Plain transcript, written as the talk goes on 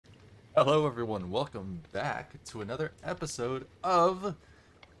Hello, everyone. Welcome back to another episode of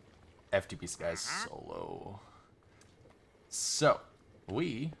FTB Skies Solo. So,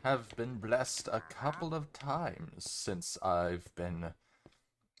 we have been blessed a couple of times since I've been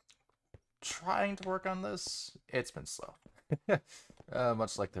trying to work on this. It's been slow,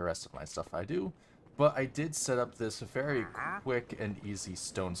 much like the rest of my stuff I do. But I did set up this very quick and easy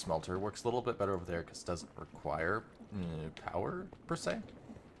stone smelter. Works a little bit better over there because it doesn't require power, per se.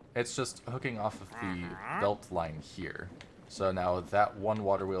 It's just hooking off of the belt line here. So now that one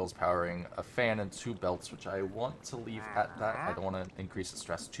water wheel is powering a fan and two belts, which I want to leave at that. I don't want to increase the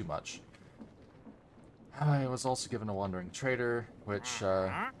stress too much. I was also given a wandering trader, which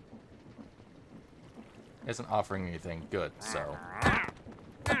isn't offering anything good, so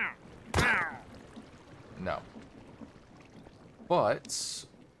no. But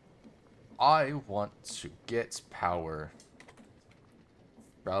I want to get power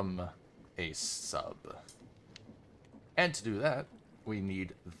from a sub. And to do that, we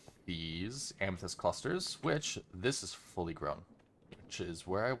need these amethyst clusters, which this is fully grown, which is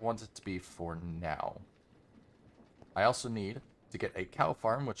where I want it to be for now. I also need to get a cow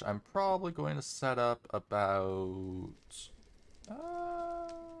farm, which I'm probably going to set up about...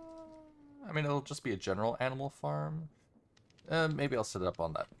 I mean, it'll just be a general animal farm. Maybe I'll set it up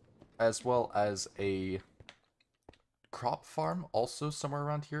on that. As well as a crop farm also somewhere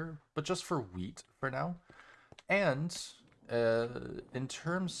around here, but just for wheat for now. And in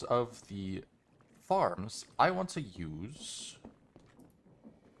terms of the farms, I want to use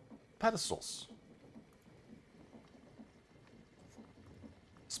pedestals.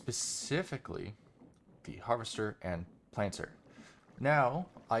 Specifically, the harvester and planter. Now,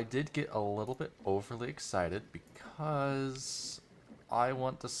 I did get a little bit overly excited because I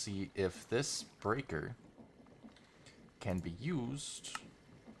want to see if this breaker can be used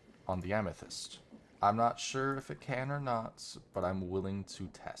on the amethyst. I'm not sure if it can or not, but I'm willing to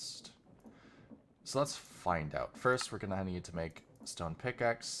test. So let's find out. First, we're going to need to make a stone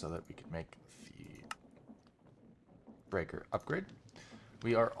pickaxe so that we can make the breaker upgrade.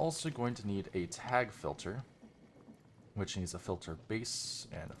 We are also going to need a tag filter, which needs a filter base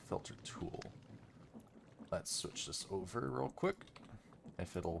and a filter tool. Let's switch this over real quick.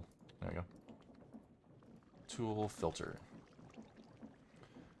 If it'll... There we go. Tool filter.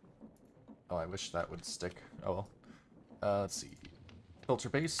 Oh, I wish that would stick. Oh well. Let's see. Filter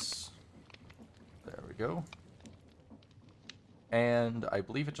base. There we go. And I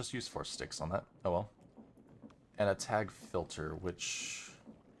believe it just used 4 sticks on that. Oh well. And a tag filter, which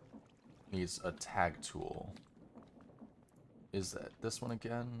needs a tag tool. Is that this one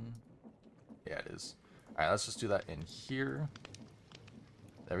again? Yeah, it is. Alright, let's just do that in here.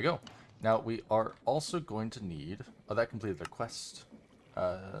 There we go. Now, we are also going to need... Oh, that completed the quest.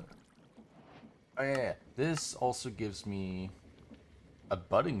 Oh, yeah. This also gives me a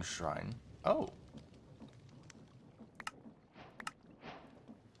budding shrine. Oh.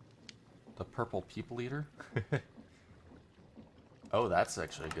 The purple people eater? Oh, that's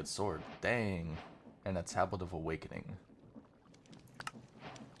actually a good sword. Dang. And a tablet of awakening.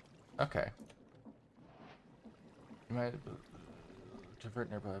 Okay. You might...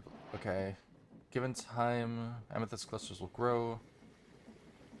 Divert nearby... Okay. Given time, amethyst clusters will grow.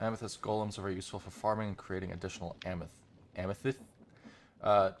 Amethyst golems are very useful for farming and creating additional amethyst.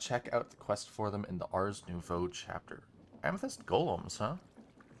 Check out the quest for them in the Ars Nouveau chapter. Amethyst golems, huh?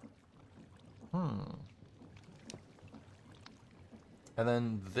 And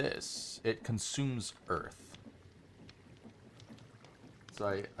then this, it consumes earth. So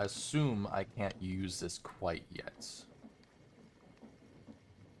I assume I can't use this quite yet.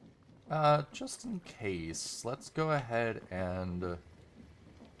 Just in case, let's go ahead and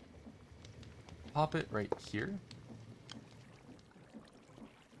pop it right here.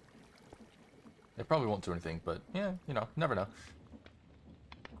 It probably won't do anything, but yeah, you know, never know.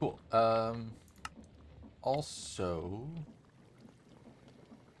 Cool. Also,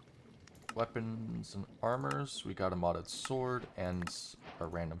 weapons and armors. We got a modded sword and a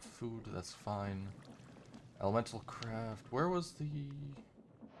random food. That's fine. Elemental craft. Where was the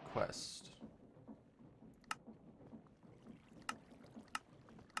quest?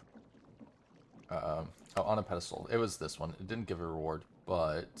 Oh, on a pedestal. It was this one. It didn't give a reward,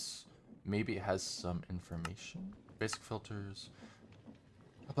 but maybe it has some information. Basic filters.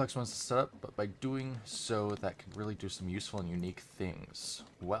 Complex ones to set up, but by doing so, that can really do some useful and unique things.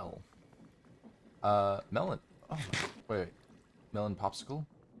 Well. Melon. Oh, wait. Melon popsicle?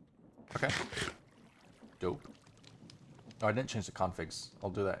 Okay. Dope. Oh, I didn't change the configs. I'll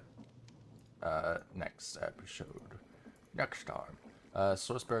do that next episode. Next time.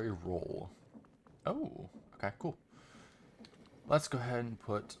 Sourceberry roll. Oh, okay, cool. Let's go ahead and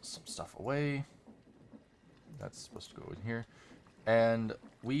put some stuff away. That's supposed to go in here. And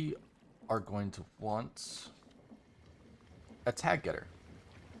we are going to want a tag getter.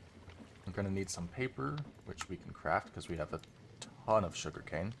 We're going to need some paper, which we can craft because we have a ton of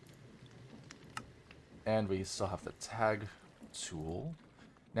sugarcane. And we still have the tag tool.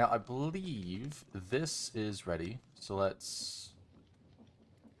 Now, I believe this is ready, so let's...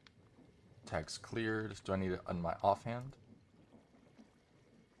 Tags cleared. Do I need it on my offhand?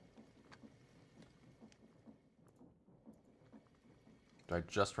 Do I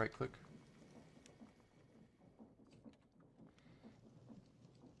just right-click?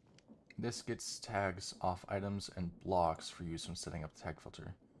 This gets tags off items and blocks for use when setting up the tag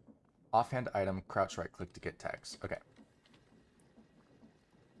filter. Offhand item, crouch right-click to get tags. Okay.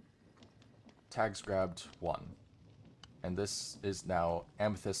 Tags grabbed 1. And this is now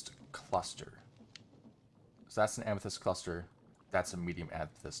amethyst cluster. So that's an amethyst cluster. That's a medium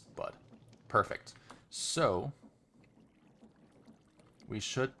amethyst bud. Perfect. So we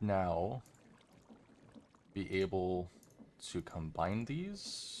should now be able to combine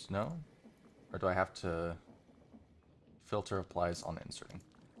these. No? Or do I have to filter applies on inserting?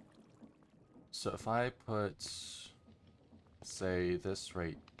 So if I put, say, this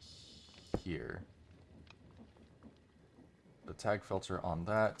right here, the tag filter on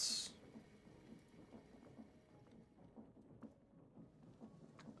that,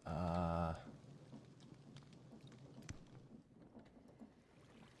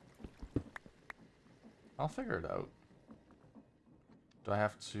 I'll figure it out. Do I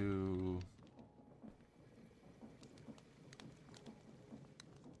have to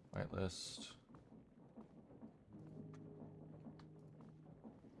whitelist?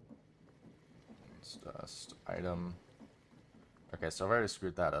 It's dust item. Okay, so I've already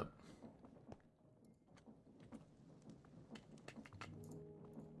screwed that up.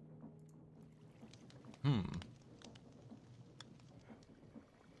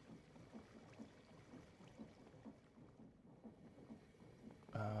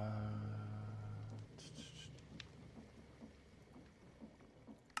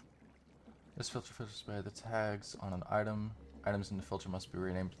 This filter filters by the tags on an item. Items in the filter must be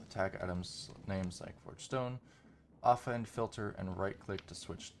renamed to the tag items names like forged stone. Offhand filter and right-click to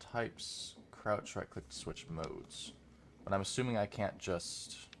switch types. Crouch right-click to switch modes. But I'm assuming I can't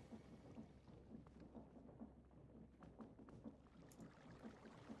just...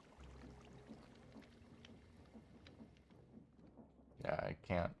 Yeah, I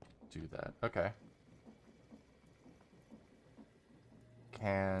can't do that. Okay.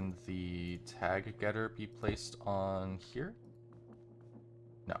 Can the tag getter be placed on here?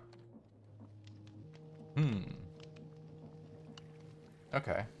 No.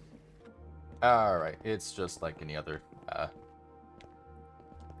 Okay. Alright, it's just like any other,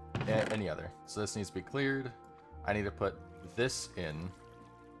 any other. So this needs to be cleared. I need to put this in.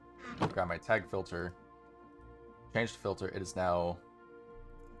 Grab my tag filter. Change the filter. It is now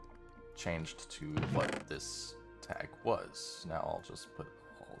changed to what this tag was. Now I'll just put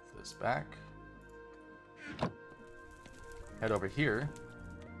all of this back. Head over here.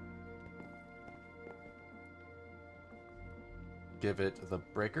 Give it the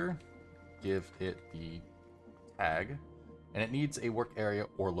breaker. Give it the tag. And it needs a work area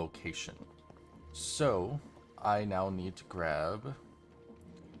or location. So I now need to grab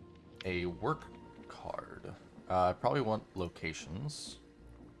a work card. I probably want locations.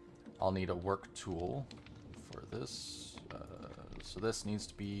 I'll need a work tool for this. So this needs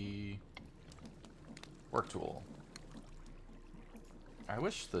to be work tool. I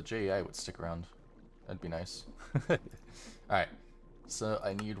wish the JEI would stick around. That'd be nice. Alright. So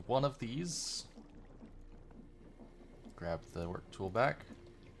I need one of these. Grab the work tool back.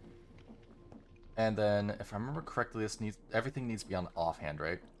 And then, if I remember correctly, everything needs to be on offhand,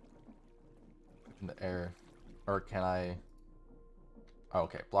 right? Click in the air. Or can I... Oh,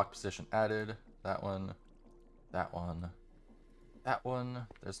 okay, block position added. That one. That one. That one.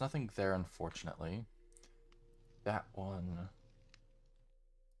 There's nothing there, unfortunately. That one.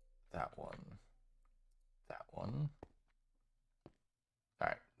 That one. That one.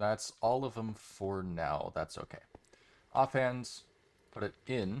 Alright, that's all of them for now. That's okay. Offhands, put it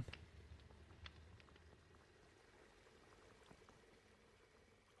in.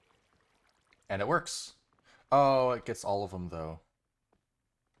 And it works. Oh, it gets all of them, though.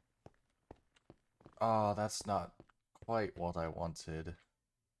 Oh, that's not quite what I wanted.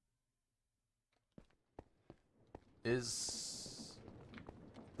 Is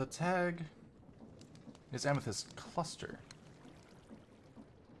the tag is amethyst cluster.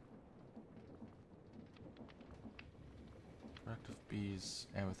 Productive bees,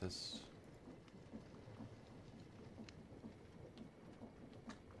 amethyst.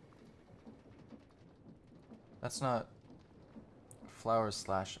 That's not flowers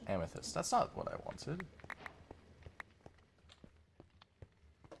slash amethyst. That's not what I wanted.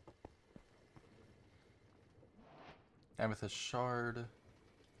 Amethyst shard,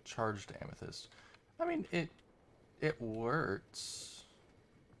 charged amethyst. I mean, it works,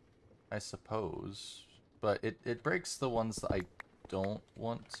 I suppose, but it breaks the ones that I don't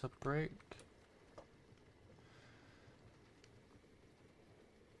want to break,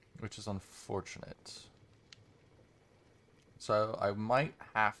 which is unfortunate. So I might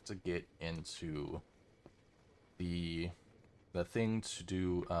have to get into the thing to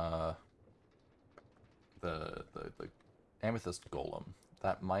do the amethyst golem.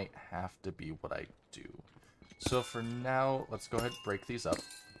 That might have to be what I do. So for now, let's go ahead and break these up.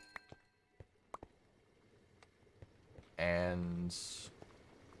 And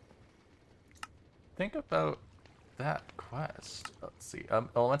think about that quest. Let's see.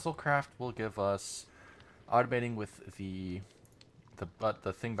 Elemental craft will give us automating with the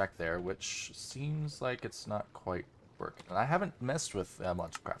thing back there, which seems like it's not quite working. And I haven't messed with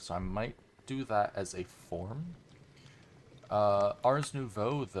elemental craft, so I might do that as a form. Ars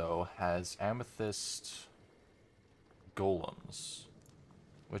Nouveau, though, has amethyst golems,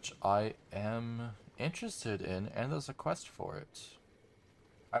 which I am interested in, and there's a quest for it.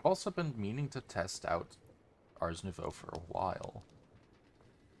 I've also been meaning to test out Ars Nouveau for a while.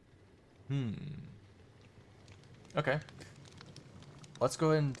 Okay. Let's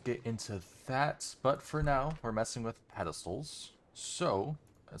go ahead and get into that, but for now, we're messing with pedestals. So,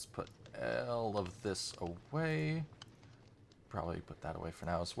 let's put all of this away. Probably put that away for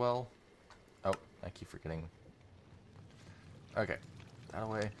now as well. Oh, I keep forgetting. Okay, that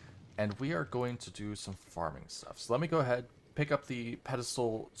away. And we are going to do some farming stuff. So let me go ahead, pick up the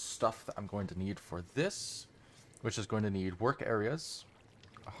pedestal stuff that I'm going to need for this, which is going to need work areas,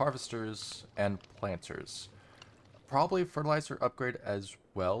 harvesters, and planters. Probably fertilizer upgrade as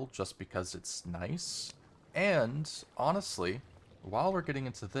well, just because it's nice. And honestly, while we're getting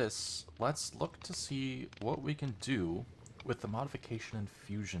into this, let's look to see what we can do with the modification and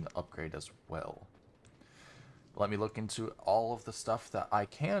fusion upgrade as well. Let me look into all of the stuff that I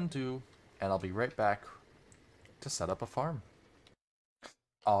can do, and I'll be right back to set up a farm.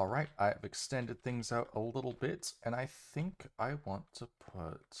 Alright, I've extended things out a little bit, and I think I want to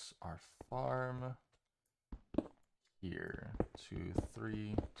put our farm here. 2,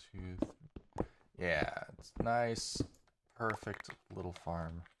 3, 2, 3. Yeah, it's nice, perfect little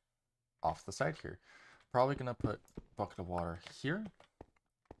farm off the side here. Probably gonna put a bucket of water here.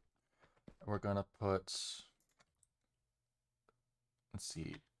 We're gonna put, let's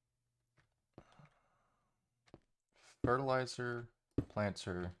see, fertilizer,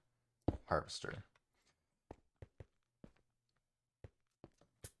 planter, harvester.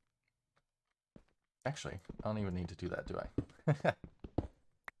 Actually, I don't even need to do that, do I?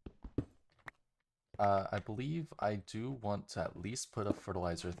 I believe I do want to at least put a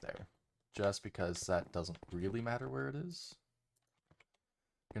fertilizer there, just because that doesn't really matter where it is.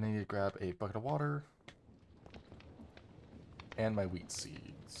 Gonna need to grab a bucket of water and my wheat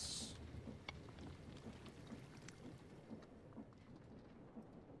seeds.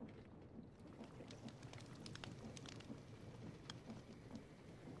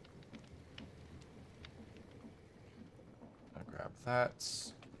 I'll grab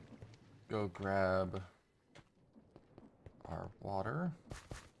that. Go grab our water.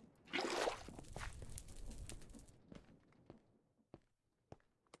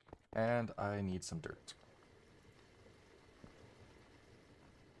 And I need some dirt.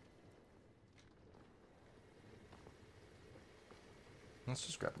 Let's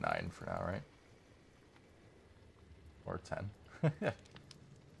just grab 9 for now, right? Or 10. There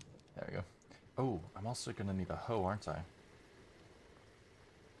we go. Oh, I'm also gonna need a hoe, aren't I?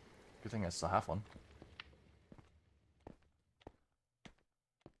 Good thing I still have one.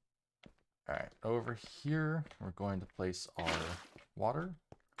 Alright, over here, we're going to place our water.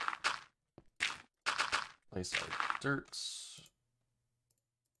 Place our dirt.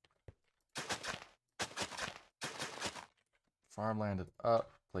 Farmland it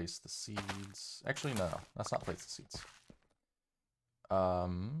up. Place the seeds. Actually, no. Let's not place the seeds.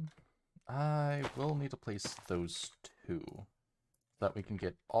 I will need to place those 2. So that we can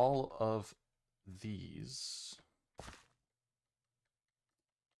get all of these.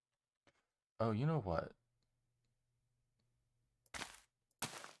 Oh, you know what?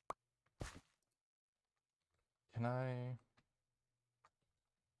 Can I...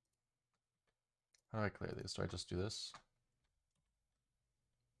 How do I clear these? Do I just do this?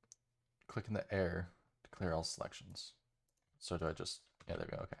 click in the air to clear all selections. So do I just, yeah, there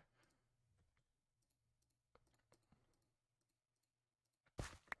we go, okay.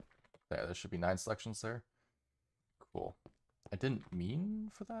 There should be 9 selections there. Cool. I didn't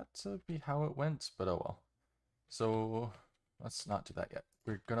mean for that to be how it went, but oh well. So let's not do that yet.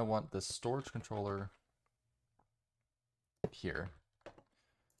 We're gonna want this storage controller here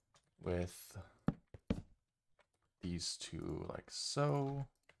with these two like so.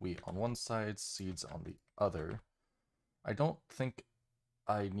 Wheat on one side, seeds on the other. I don't think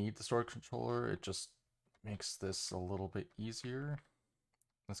I need the storage controller. It just makes this a little bit easier.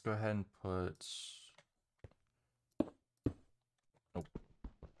 Let's go ahead and put... Nope.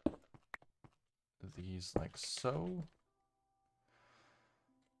 These like so.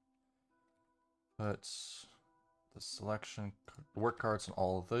 Put the selection, work cards on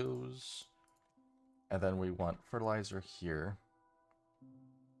all of those. And then we want fertilizer here.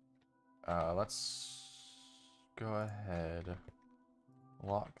 Let's go ahead,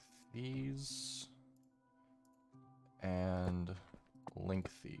 lock these, and link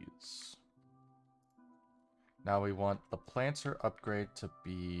these. Now we want the planter upgrade to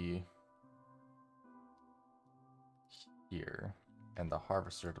be here, and the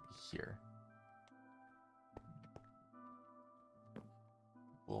harvester to be here.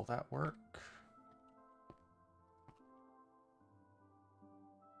 Will that work?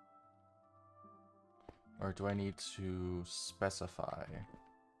 Or do I need to specify?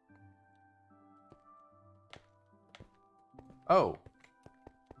 Oh!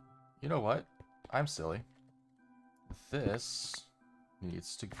 You know what? I'm silly. This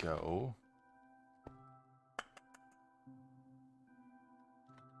needs to go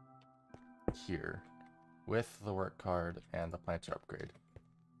here with the work card and the planter upgrade.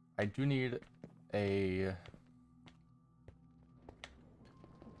 I do need a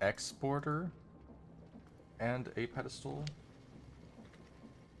exporter and a pedestal.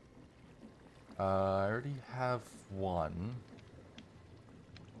 I already have one.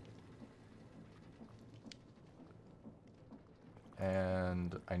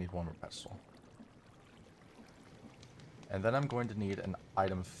 And I need one more pedestal. And then I'm going to need an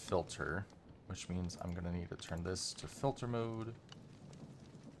item filter, which means I'm going to need to turn this to filter mode.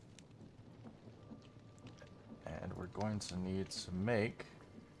 And we're going to need to make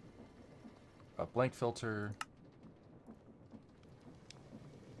a blank filter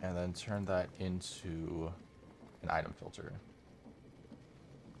and then turn that into an item filter,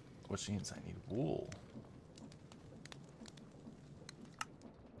 which means I need wool.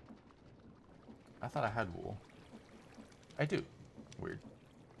 I thought I had wool. I do. Weird.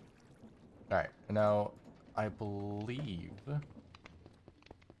 Alright, now I believe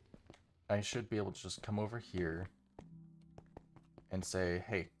I should be able to just come over here and say,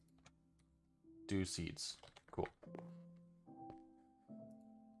 hey, do seeds. Cool.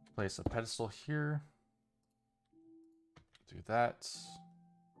 Place a pedestal here. Do that.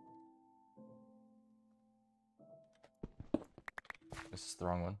 This is the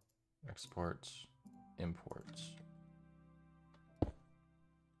wrong one. Export, import.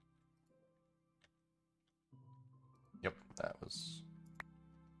 Yep, that was...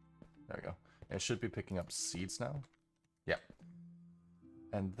 There we go. It should be picking up seeds now. Yeah.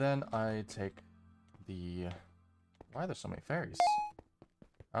 And then I take the... Why are there so many fairies?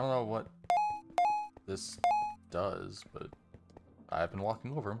 I don't know what this does, but I've been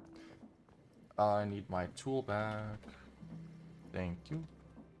walking over them. I need my tool back. Thank you.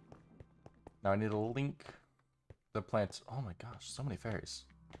 Now I need to link the plants. Oh my gosh, so many fairies.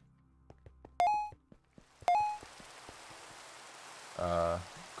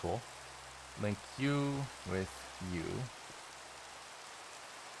 Cool. Link you with you.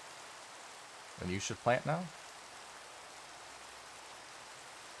 And you should plant now?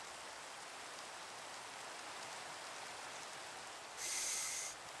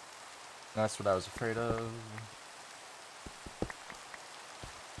 That's what I was afraid of.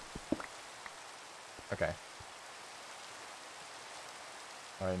 Okay.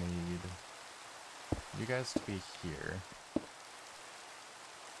 I need you guys to be here.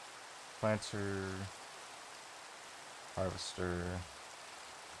 Planter, harvester,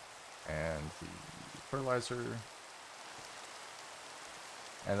 and the fertilizer.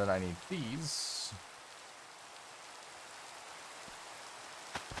 And then I need these.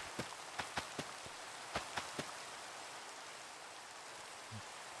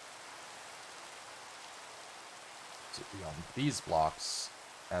 To be on these blocks,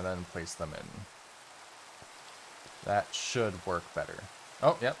 and then place them in. That should work better.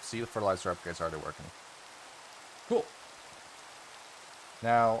 Oh, yep, see, the fertilizer upgrade's already working. Cool.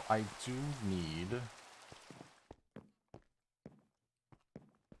 Now, I do need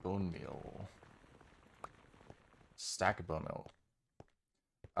bone meal. Stack of bone meal.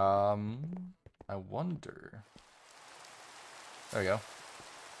 I wonder. There we go.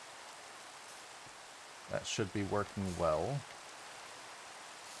 That should be working well.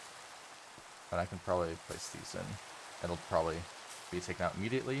 And I can probably place these in. It'll probably be taken out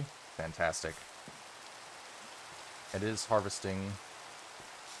immediately. Fantastic. It is harvesting.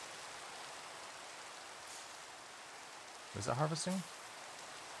 Is it harvesting?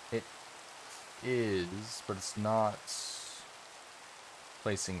 It is, but it's not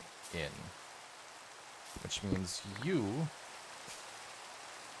placing in. Which means you...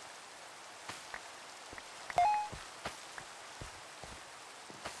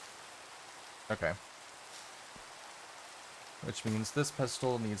 Okay. Which means this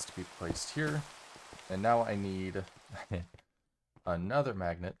pedestal needs to be placed here. And now I need another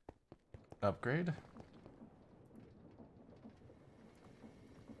magnet upgrade.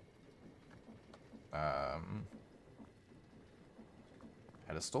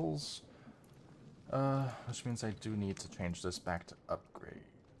 Pedestals. Which means I do need to change this back to upgrade.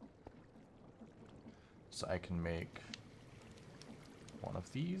 So I can make one of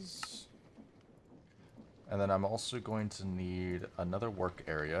these. And then I'm also going to need another work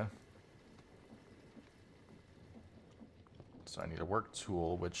area. So I need a work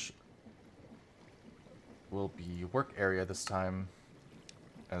tool, which will be work area this time.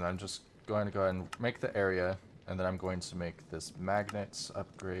 And I'm just going to go ahead and make the area. And then I'm going to make this magnet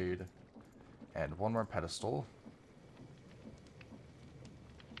upgrade. And one more pedestal.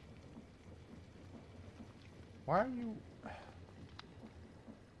 Why are you...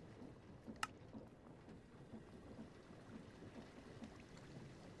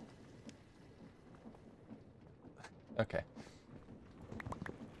 Okay.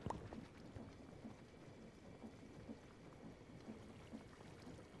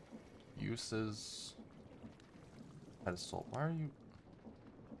 Uses... Pedestal. Why are you...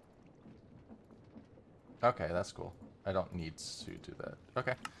 Okay, that's cool. I don't need to do that.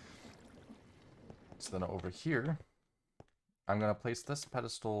 Okay. So then over here, I'm going to place this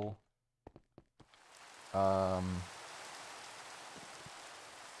pedestal... Let's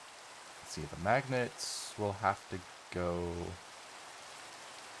see, the magnets will have to go...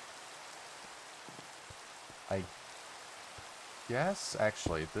 I guess,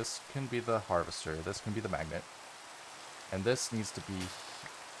 actually, this can be the harvester, this can be the magnet, and this needs to be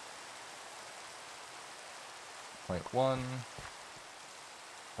 0.1,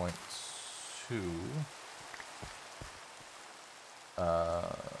 0.2,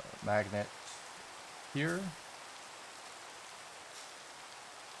 magnet here.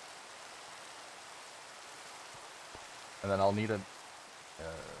 And then I'll need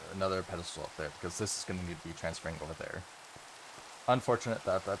another pedestal up there, because this is going to need to be transferring over there. Unfortunate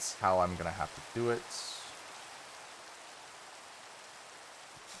that that's how I'm going to have to do it.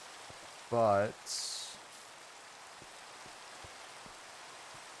 But...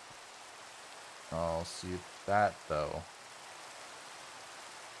 I'll see that, though.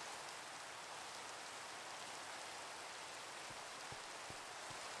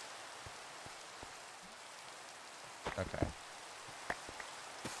 Okay.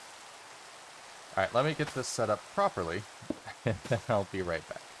 Alright, let me get this set up properly, and then I'll be right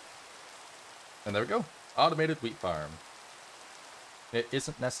back. And there we go. Automated wheat farm. It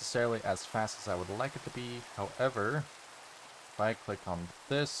isn't necessarily as fast as I would like it to be. However, if I click on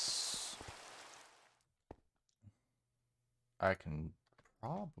this, I can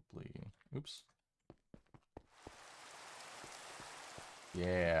probably... Oops.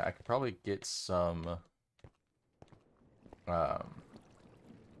 Yeah, I could probably get some...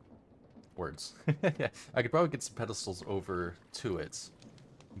 words. Yeah, I could probably get some pedestals over to it,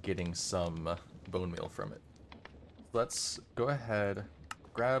 getting some bone meal from it. Let's go ahead,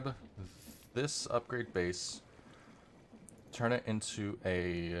 grab this upgrade base, turn it into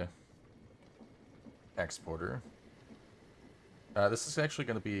a exporter. This is actually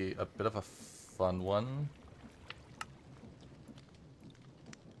going to be a bit of a fun one.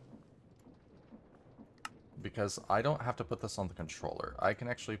 Because I don't have to put this on the controller. I can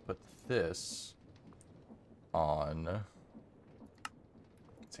actually put this on...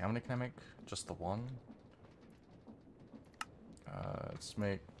 Let's see, how many can I make? Just the one? Let's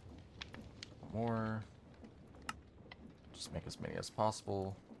make more. Just make as many as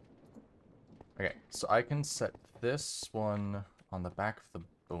possible. Okay, so I can set this one on the back of the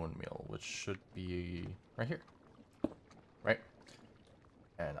bone meal, which should be right here. Right?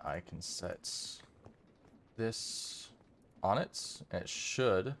 And I can set... this on it, and it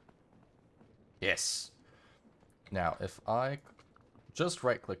should. Yes. Now, if I just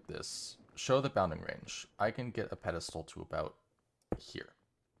right-click this, show the bounding range, I can get a pedestal to about here.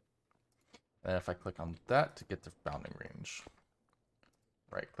 And if I click on that to get the bounding range,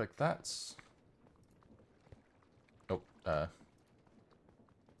 right-click that. Oh,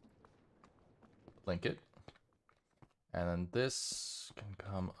 link it. And then this can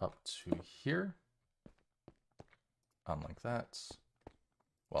come up to here. Unlink that.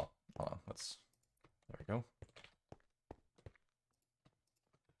 Well, hold on, there we go.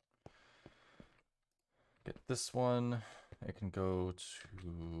 Get this one. It can go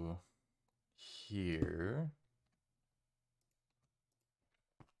to here.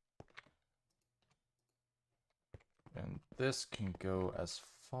 And this can go as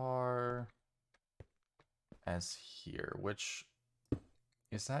far as here, which,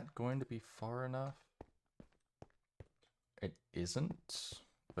 is that going to be far enough? It isn't,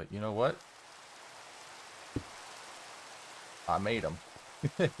 but you know what? I made them.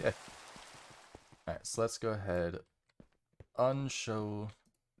 Alright, so let's go ahead, unshow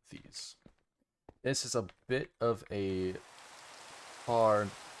these. This is a bit of a hard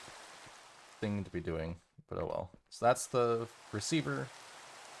thing to be doing, but oh well. So that's the receiver,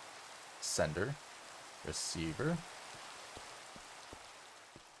 sender, receiver,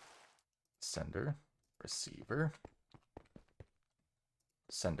 sender, receiver,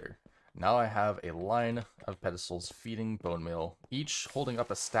 sender. Now I have a line of pedestals feeding bone meal, each holding up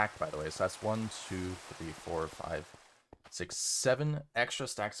a stack, by the way. So that's 1, 2, 3, 4, 5, 6, 7 extra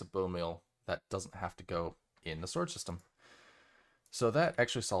stacks of bone meal that doesn't have to go in the storage system. So that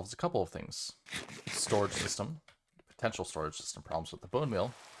actually solves a couple of things. Storage system, potential storage system problems with the bone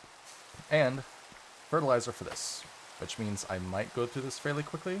meal, and fertilizer for this, which means I might go through this fairly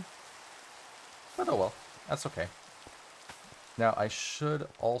quickly, but oh well, that's okay. Now I should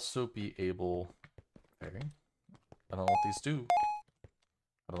also be able, I don't know what these do.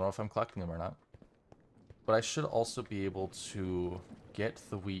 I don't know if I'm collecting them or not, but I should also be able to get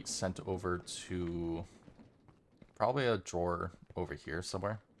the wheat sent over to probably a drawer over here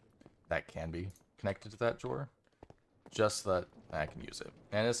somewhere that can be connected to that drawer, just so that I can use it.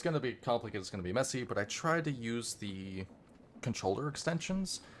 And it's going to be complicated, it's going to be messy, but I tried to use the controller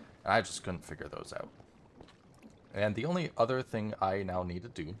extensions, and I just couldn't figure those out. And the only other thing I now need to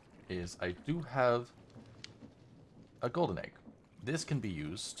do is I do have a golden egg. This can be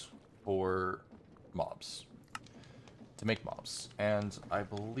used for mobs, to make mobs. And I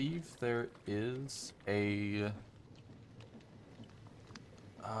believe there is a...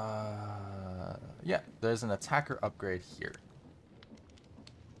 yeah, there's an attacker upgrade here.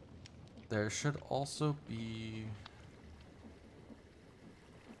 There should also be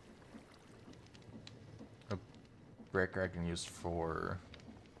a breaker I can use for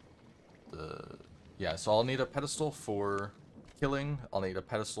the... yeah, so I'll need a pedestal for killing. I'll need a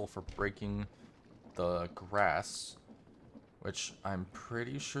pedestal for breaking the grass, which I'm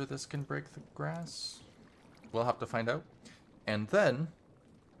pretty sure this can break the grass. We'll have to find out. And then...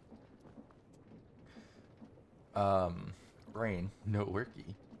 brain, no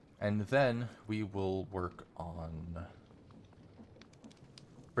worky. And then we will work on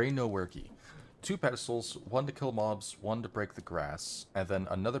brain, no worky. 2 pedestals, 1 to kill mobs, 1 to break the grass, and then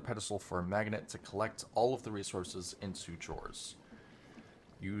another pedestal for a magnet to collect all of the resources into drawers.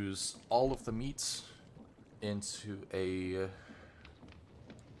 Use all of the meat into a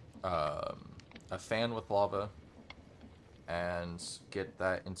fan with lava, and get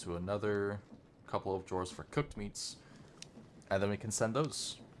that into another couple of drawers for cooked meats, and then we can send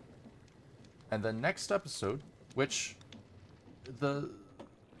those. And then next episode, which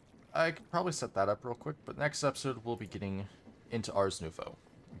I could probably set that up real quick, but next episode we'll be getting into Ars Nouveau,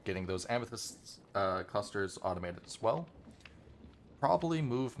 getting those amethyst clusters automated as well. Probably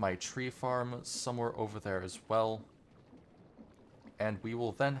move my tree farm somewhere over there as well, and we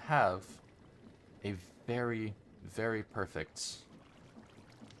will then have a very, very perfect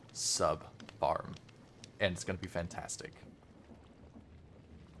sub farm, and it's going to be fantastic.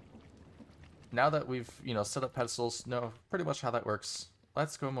 Now that we've, set up pedestals, know pretty much how that works,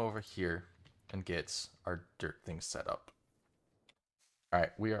 let's go over here and get our dirt thing set up.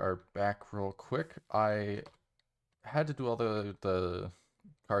 Alright, we are back real quick. I had to do all the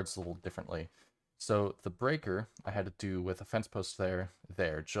cards a little differently. So the breaker I had to do with a fence post there,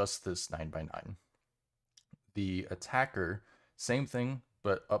 just this 9x9. The attacker, same thing,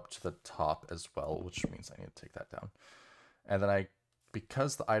 but up to the top as well, which means I need to take that down. And then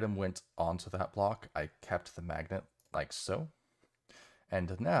because the item went onto that block, I kept the magnet like so.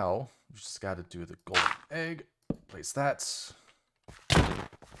 And now, we just gotta do the golden egg. Place that.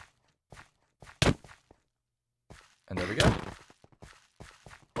 And there we go.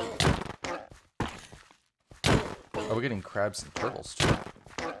 Oh, we're getting crabs and turtles too.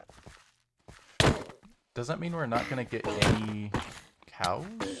 Does that mean we're not gonna get any cows?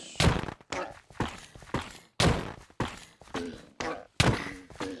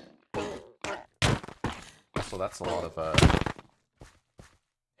 So that's a lot of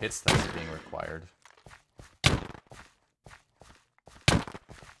hits that's being required.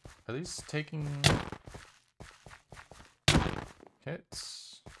 Are these taking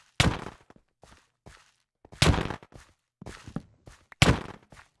hits?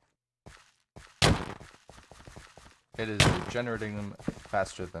 It is regenerating them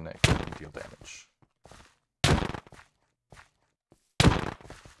faster than it can deal damage.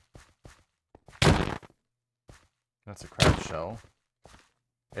 That's a crab shell.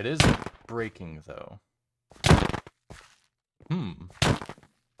 It is breaking, though.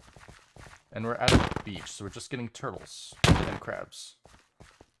 And we're at a beach, so we're just getting turtles and crabs.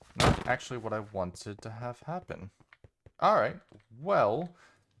 Not actually what I wanted to have happen. Alright, well,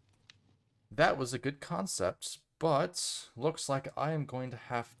 that was a good concept, but looks like I am going to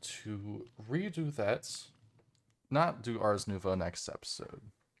have to redo that. Not do Ars Nouveau next episode.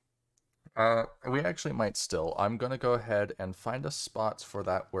 We actually might still. I'm gonna go ahead and find a spot for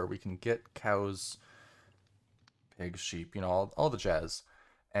that where we can get cows, pigs, sheep, you know, all the jazz.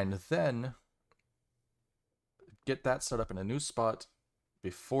 And then get that set up in a new spot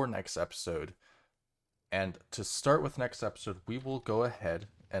before next episode. And to start with next episode, we will go ahead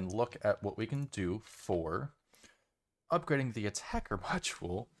and look at what we can do for upgrading the attacker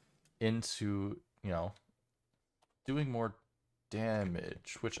module into, you know, doing more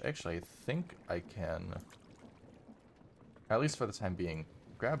damage, which actually I think I can, at least for the time being,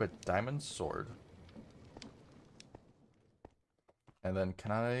 grab a diamond sword. And then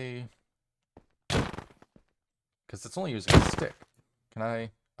can I, because it's only using a stick, can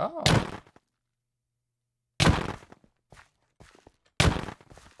I, oh.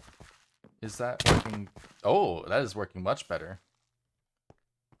 Is that working? Oh, that is working much better.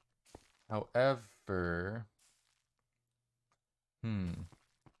 However,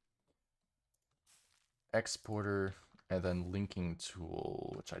 exporter and then linking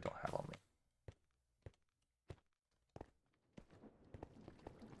tool, which I don't have on me.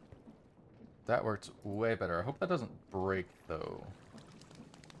 That worked way better. I hope that doesn't break, though.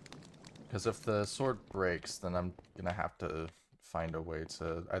 Because if the sword breaks, then I'm gonna have to find a way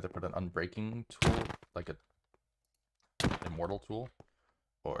to either put an unbreaking tool, like a immortal tool,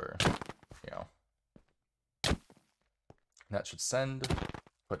 or, you know. That should send,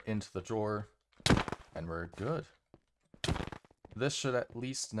 put into the drawer, and we're good. This should at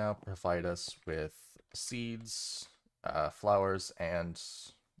least now provide us with seeds, flowers, and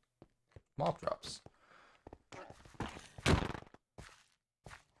mob drops.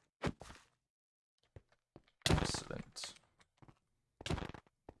 Excellent.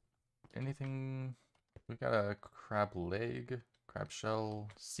 Anything? We got a crab leg, crab shell,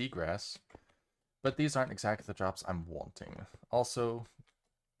 seagrass. But these aren't exactly the drops I'm wanting. Also,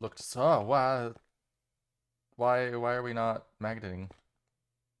 looked so why are we not magneting?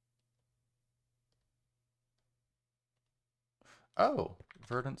 Oh,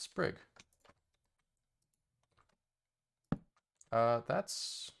 verdant sprig.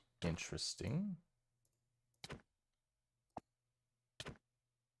 That's interesting.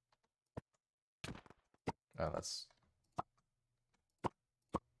 Oh, that's...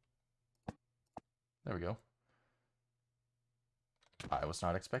 There we go. I was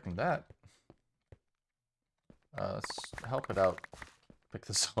not expecting that. Let's help it out. Pick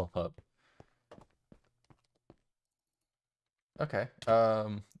this all up. Okay.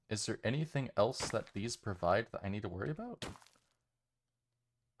 Is there anything else that these provide that I need to worry about?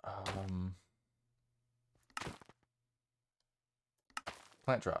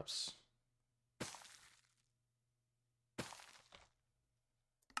 Plant drops.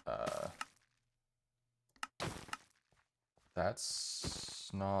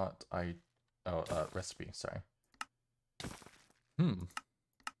 That's not recipe, sorry.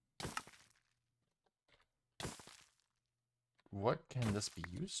 What can this be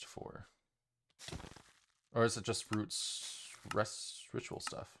used for? Or is it just roots, ritual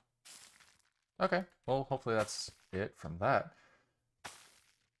stuff? Okay, well, hopefully that's it from that.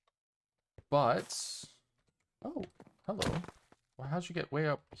 But, oh, hello. Well, how'd you get way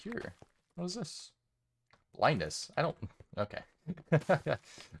up here? What is this? Blindness. I don't... Okay.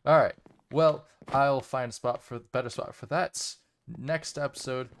 Alright. Well, I'll find a better spot for that. Next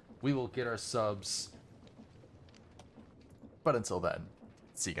episode, we will get our subs But until then,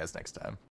 see you guys next time.